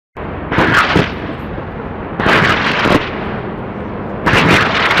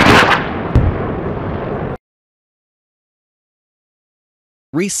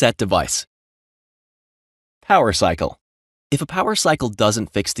Reset device. Power cycle. If a power cycle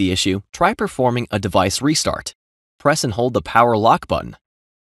doesn't fix the issue, try performing a device restart. Press and hold the power lock button.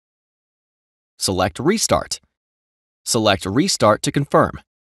 Select Restart. Select Restart to confirm.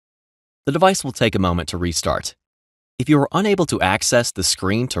 The device will take a moment to restart. If you are unable to access the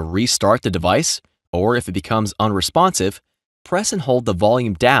screen to restart the device, or if it becomes unresponsive, press and hold the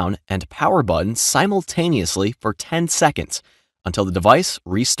volume down and power button simultaneously for 10 seconds until the device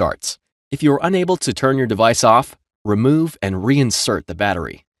restarts. If you are unable to turn your device off, remove and reinsert the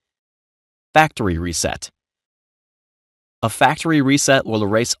battery. Factory reset. A factory reset will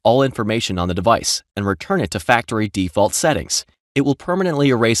erase all information on the device and return it to factory default settings. It will permanently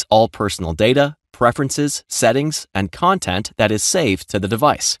erase all personal data, preferences, settings, and content that is saved to the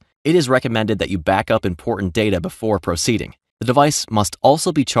device. It is recommended that you back up important data before proceeding. The device must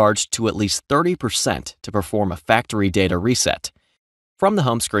also be charged to at least 30% to perform a factory data reset. From the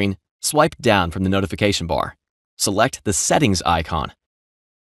home screen, swipe down from the notification bar. Select the Settings icon.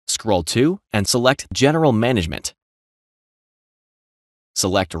 Scroll to and select General Management.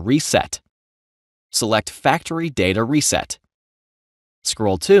 Select Reset. Select Factory Data Reset.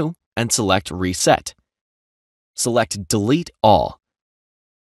 Scroll to and select Reset. Select Delete All.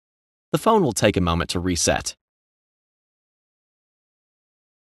 The phone will take a moment to reset.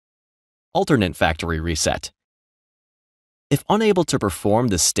 Alternate factory reset. If unable to perform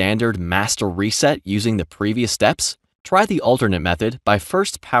the standard master reset using the previous steps, try the alternate method by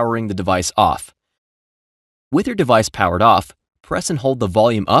first powering the device off. With your device powered off, press and hold the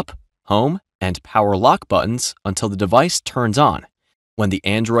volume up, home, and power lock buttons until the device turns on. When the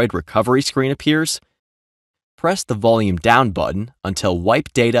Android recovery screen appears, press the volume down button until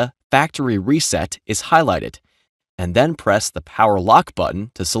Wipe Data Factory Reset is highlighted, and then press the power lock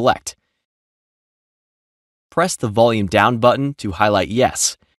button to select. Press the volume down button to highlight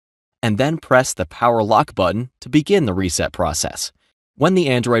Yes, and then press the power lock button to begin the reset process. When the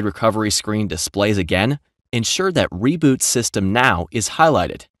Android recovery screen displays again, ensure that Reboot System Now is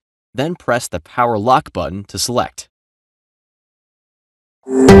highlighted. Then press the power lock button to select.